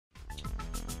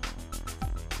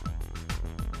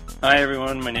Hi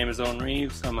everyone, my name is Owen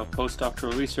Reeves. I'm a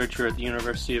postdoctoral researcher at the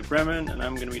University of Bremen, and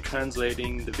I'm going to be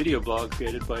translating the video blog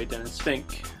created by Dennis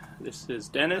Fink. This is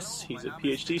Dennis. He's a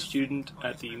PhD student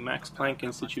at the Max Planck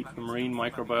Institute for Marine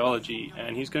Microbiology,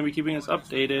 and he's going to be keeping us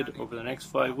updated over the next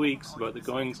 5 weeks about the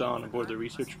goings-on aboard the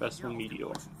research vessel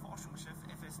METEOR.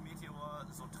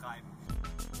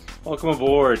 Welcome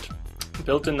aboard.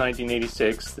 Built in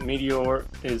 1986, the METEOR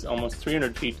is almost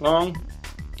 300 feet long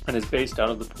and is based out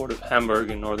of the port of Hamburg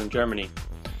in northern Germany.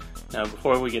 Now,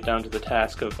 before we get down to the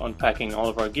task of unpacking all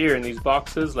of our gear in these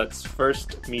boxes, let's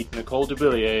first meet Nicole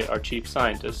Dubilier, our chief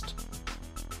scientist.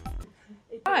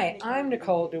 Hi, I'm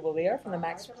Nicole Dubilier from the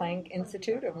Max Planck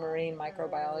Institute of Marine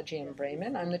Microbiology in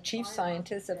Bremen. I'm the chief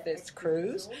scientist of this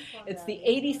cruise. It's the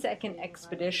 82nd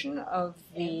expedition of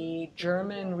the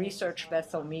German research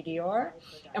vessel METEOR,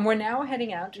 and we're now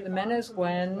heading out to the Menez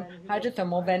Gwen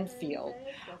hydrothermal vent field.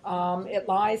 It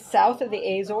lies south of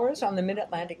the Azores on the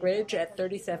mid-Atlantic ridge at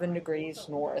 37 degrees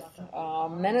north.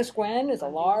 Menez Gwen is a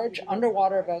large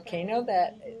underwater volcano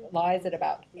that lies at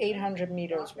about 800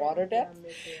 meters water depth.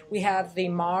 We have the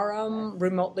MARUM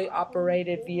remotely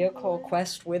operated vehicle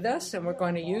Quest with us, and we're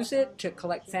going to use it to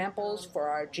collect samples for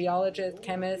our geologists,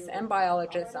 chemists, and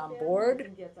biologists on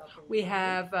board. We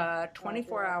have a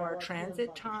 24-hour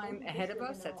transit time ahead of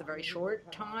us. That's a very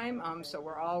short time, so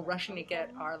we're all rushing to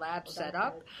get our lab set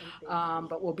up,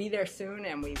 but we'll be there soon,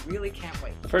 and we really can't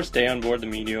wait. The first day on board the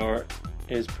METEOR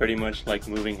is pretty much like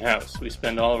moving house. We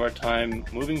spend all of our time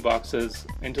moving boxes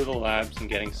into the labs and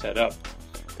getting set up.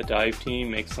 The dive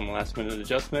team makes some last-minute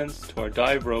adjustments to our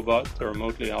dive robot, the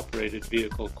remotely operated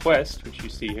vehicle Quest, which you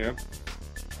see here,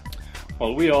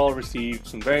 while we all receive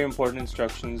some very important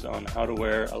instructions on how to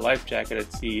wear a life jacket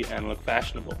at sea and look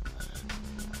fashionable.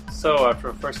 So after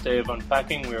a first day of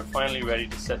unpacking, we are finally ready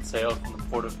to set sail from the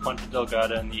port of Ponta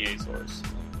Delgada in the Azores.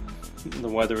 The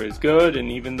weather is good, and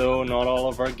even though not all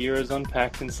of our gear is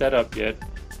unpacked and set up yet,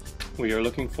 we are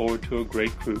looking forward to a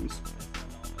great cruise.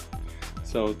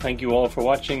 So thank you all for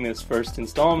watching this first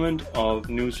installment of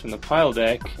News from the Pile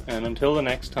Deck, and until the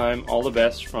next time, all the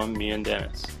best from me and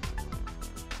Dennis.